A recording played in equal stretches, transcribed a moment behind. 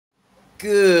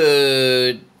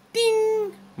Good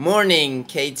ding morning,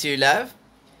 K2 Love.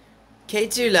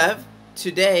 K2 Love,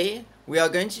 today we are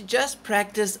going to just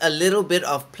practice a little bit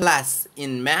of plus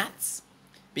in maths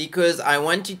because I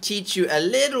want to teach you a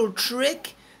little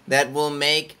trick that will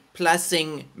make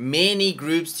plussing many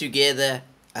groups together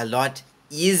a lot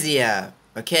easier.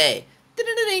 Okay,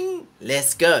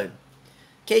 let's go.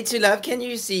 K2 Love, can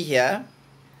you see here?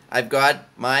 I've got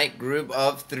my group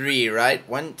of 3, right?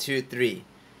 1, 2, 3.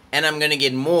 And I'm going to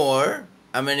get more.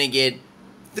 I'm going to get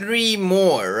 3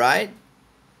 more, right?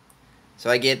 So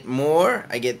I get more,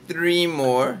 I get 3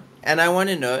 more. And I want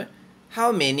to know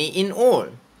how many in all.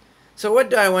 So what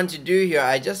do I want to do here?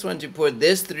 I just want to put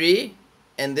this 3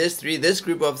 and this 3, this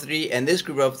group of 3 and this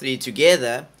group of 3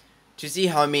 together to see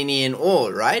how many in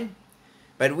all, right?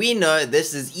 But we know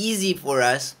this is easy for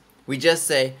us. We just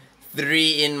say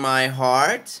 3 in my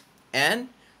heart, and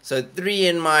so 3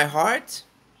 in my heart,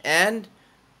 and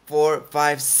 4,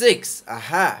 5, 6.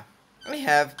 Aha! We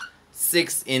have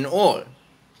 6 in all.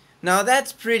 Now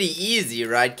that's pretty easy,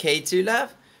 right, K2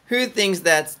 Love? Who thinks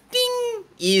that's ding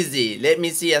easy? Let me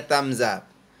see a thumbs up.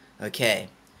 Okay,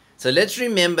 so let's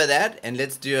remember that and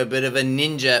let's do a bit of a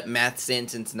ninja math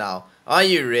sentence now. Are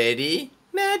you ready?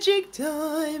 Magic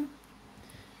time!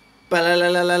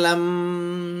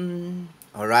 Ba-la-la-la-la-lam.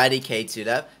 Alrighty, K2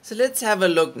 Love. So let's have a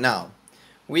look now.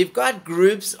 We've got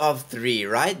groups of 3,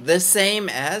 right? The same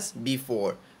as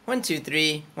before. 1, 2,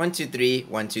 3, 1, 2, 3,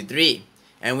 1, 2, 3.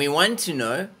 And we want to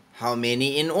know how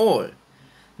many in all.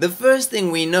 The first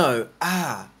thing we know,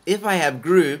 if I have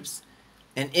groups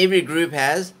and every group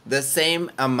has the same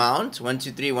amount, 1,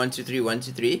 2, 3, 1, 2, 3, 1,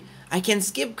 2, 3, I can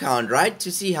skip count, right? To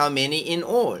see how many in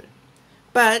all.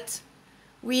 But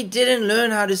we didn't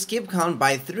learn how to skip count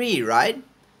by 3, right?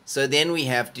 So then we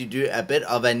have to do a bit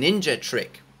of a ninja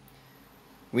trick.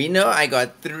 We know I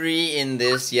got 3 in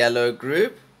this yellow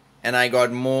group, and I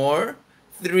got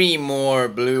 3 more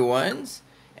blue ones,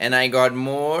 and I got 3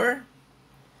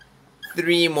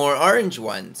 more orange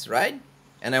ones, right?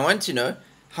 And I want to know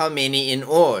how many in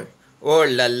all. Oh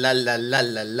la la la la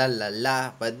la la la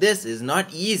la, but this is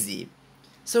not easy.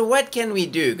 So what can we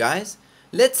do, guys?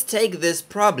 Let's take this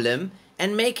problem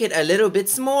and make it a little bit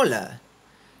smaller.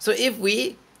 So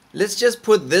let's just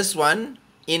put this one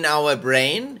in our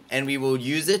brain and we will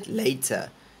use it later.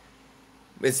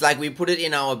 It's like we put it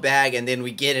in our bag and then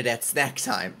we get it at snack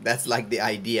time. That's like the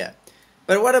idea.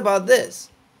 But what about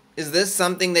this? Is this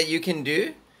something that you can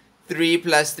do? 3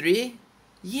 plus 3?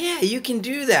 Yeah, you can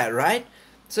do that, right?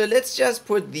 So let's just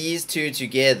put these two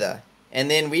together. And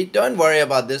then we don't worry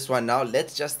about this one now.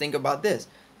 Let's just think about this.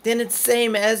 Then it's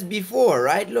same as before,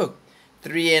 right? Look,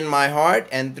 3 in my heart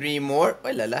and 3 more.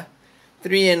 Oh la la.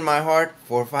 3 in my heart,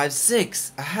 4, 5,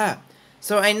 6. Aha.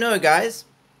 So I know, guys,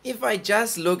 if I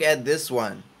just look at this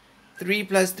one, 3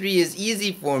 plus 3 is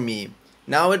easy for me.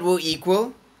 Now it will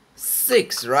equal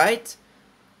 6, right?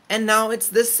 And now it's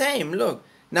the same. Look,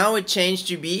 now it changed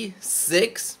to be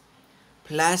 6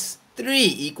 plus 3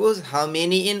 equals how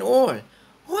many in all?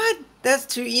 What? That's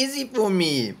too easy for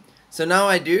me. So now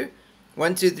I do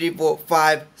 1, 2, 3, 4,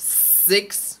 5,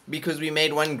 6 because we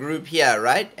made one group here,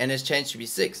 right? And it's changed to be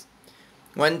 6.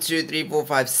 1, 2, 3, 4,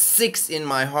 5, 6 in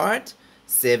my heart.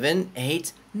 7,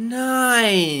 8,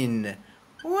 9.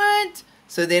 What?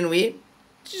 So then we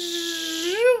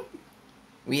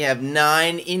have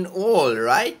 9 in all,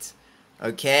 right?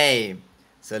 Okay.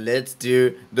 So let's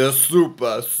do the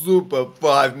super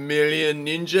 5 million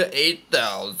ninja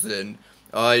 8,000.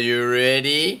 Are you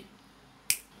ready?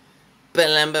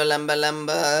 Balamba lamba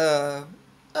lamba.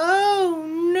 Oh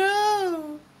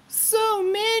no! So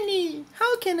many!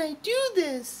 How can I do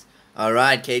this?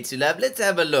 Alright, K2 Love, let's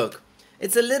have a look.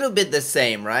 It's a little bit the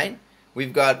same, right?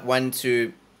 We've got 1,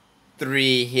 2,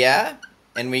 3 here,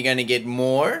 and we're gonna get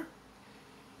more.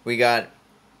 We got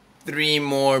 3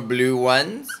 more blue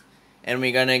ones, and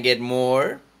we're gonna get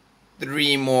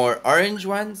 3 more orange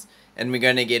ones, and we're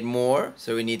gonna get more,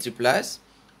 so we need to plus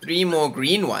 3 more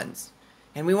green ones.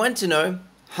 And we want to know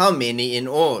how many in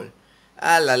all.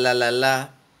 Ah la la la la.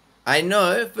 I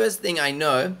know, first thing I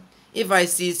know, if I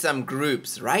see some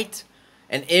groups, right?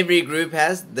 And every group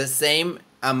has the same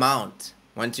amount.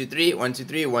 1, 2, 3, 1, 2,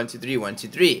 3, 1, 2, 3, 1, 2,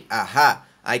 3. Aha,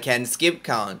 I can skip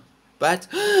count. But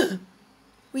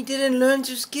we didn't learn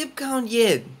to skip count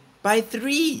yet by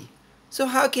 3. So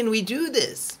how can we do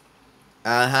this?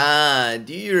 Aha,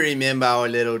 do you remember our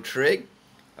little trick?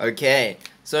 Okay,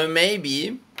 so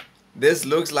maybe this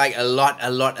looks like a lot,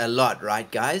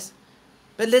 right, guys?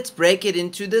 But let's break it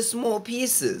into the small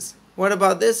pieces. What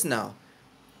about this now?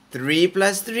 3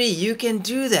 plus 3, you can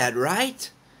do that, right?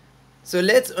 So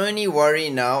let's only worry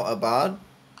now about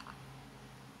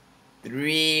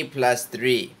 3 plus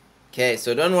 3. Okay,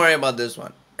 so don't worry about this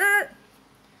one.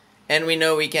 And we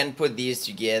know we can put these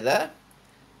together.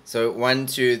 So 1,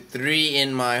 2, 3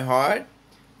 in my heart.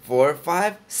 4,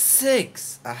 5,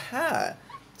 6. Aha.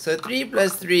 So 3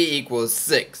 plus 3 equals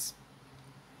 6.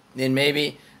 Then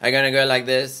maybe I'm gonna go like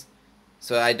this.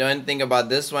 So I don't think about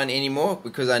this one anymore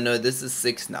because I know this is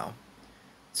 6 now.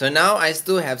 So now I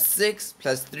still have 6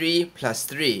 plus 3 plus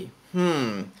 3.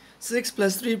 6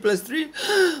 plus 3 plus 3.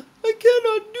 I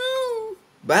cannot do.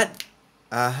 But,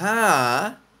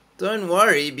 aha. Don't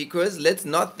worry because let's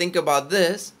not think about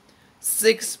this.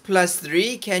 6 plus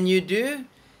 3, can you do?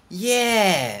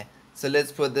 Yeah. So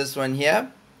let's put this one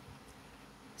here.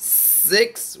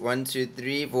 6, 1, 2,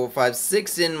 3, 4, 5,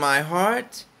 6 in my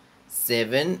heart.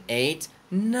 7, 8,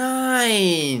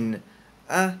 9.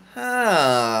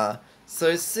 Aha.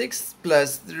 So 6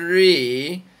 plus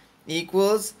 3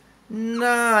 equals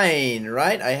 9,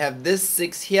 right? I have this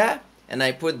 6 here and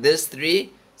I put this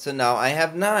 3. So now I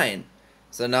have 9.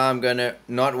 So now I'm gonna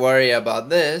not worry about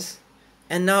this.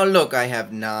 And now look, I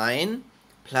have 9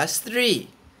 plus 3.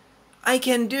 I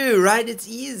can do, right? It's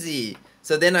easy.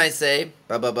 So then I say,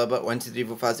 1, 2, 3,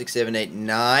 4, 5, 6, 7, 8,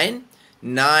 9.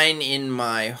 9 in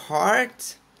my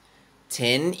heart.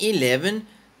 10, 11,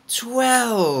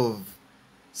 12.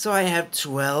 So I have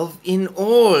 12 in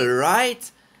all,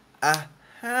 right?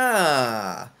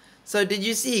 Aha. So did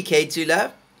you see, K2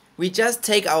 Love? We just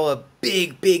take our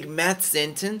big math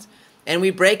sentence and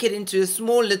we break it into a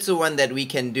small little one that we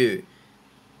can do.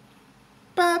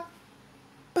 Bop,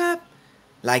 bop.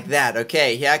 Like that.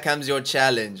 Okay, here comes your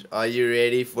challenge. Are you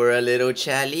ready for a little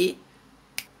chally?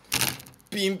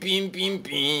 Beam, beam, beam,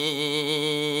 beam.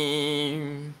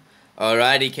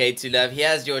 Alrighty, K2 Love,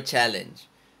 here's your challenge.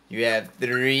 You have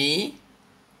 3,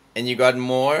 and you got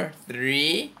more,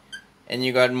 3, and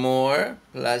you got more,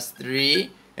 plus 3,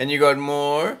 and you got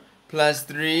more, plus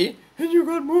 3, and you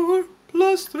got more,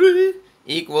 plus 3,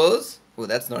 equals, oh,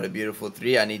 that's not a beautiful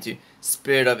 3, I need to,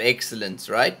 spirit of excellence,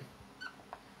 right?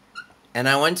 And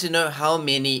I want to know how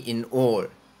many in all.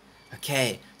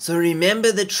 Okay, so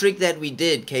remember the trick that we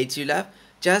did, K2 Love?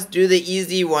 Just do the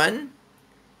easy one,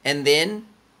 and then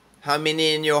how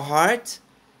many in your heart,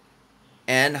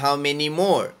 and how many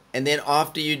more. And then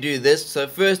after you do this, so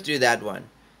first do that one,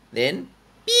 then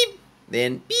beep,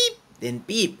 then beep, then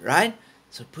beep, right?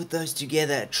 So put those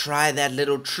together, try that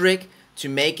little trick to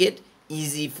make it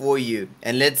easy for you.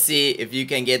 And let's see if you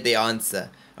can get the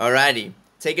answer. Alrighty,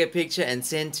 take a picture and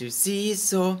send to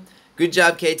Seesaw. Good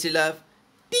job, K2 Love.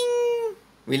 Ding!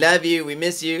 We love you, we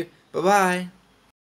miss you. Bye-bye.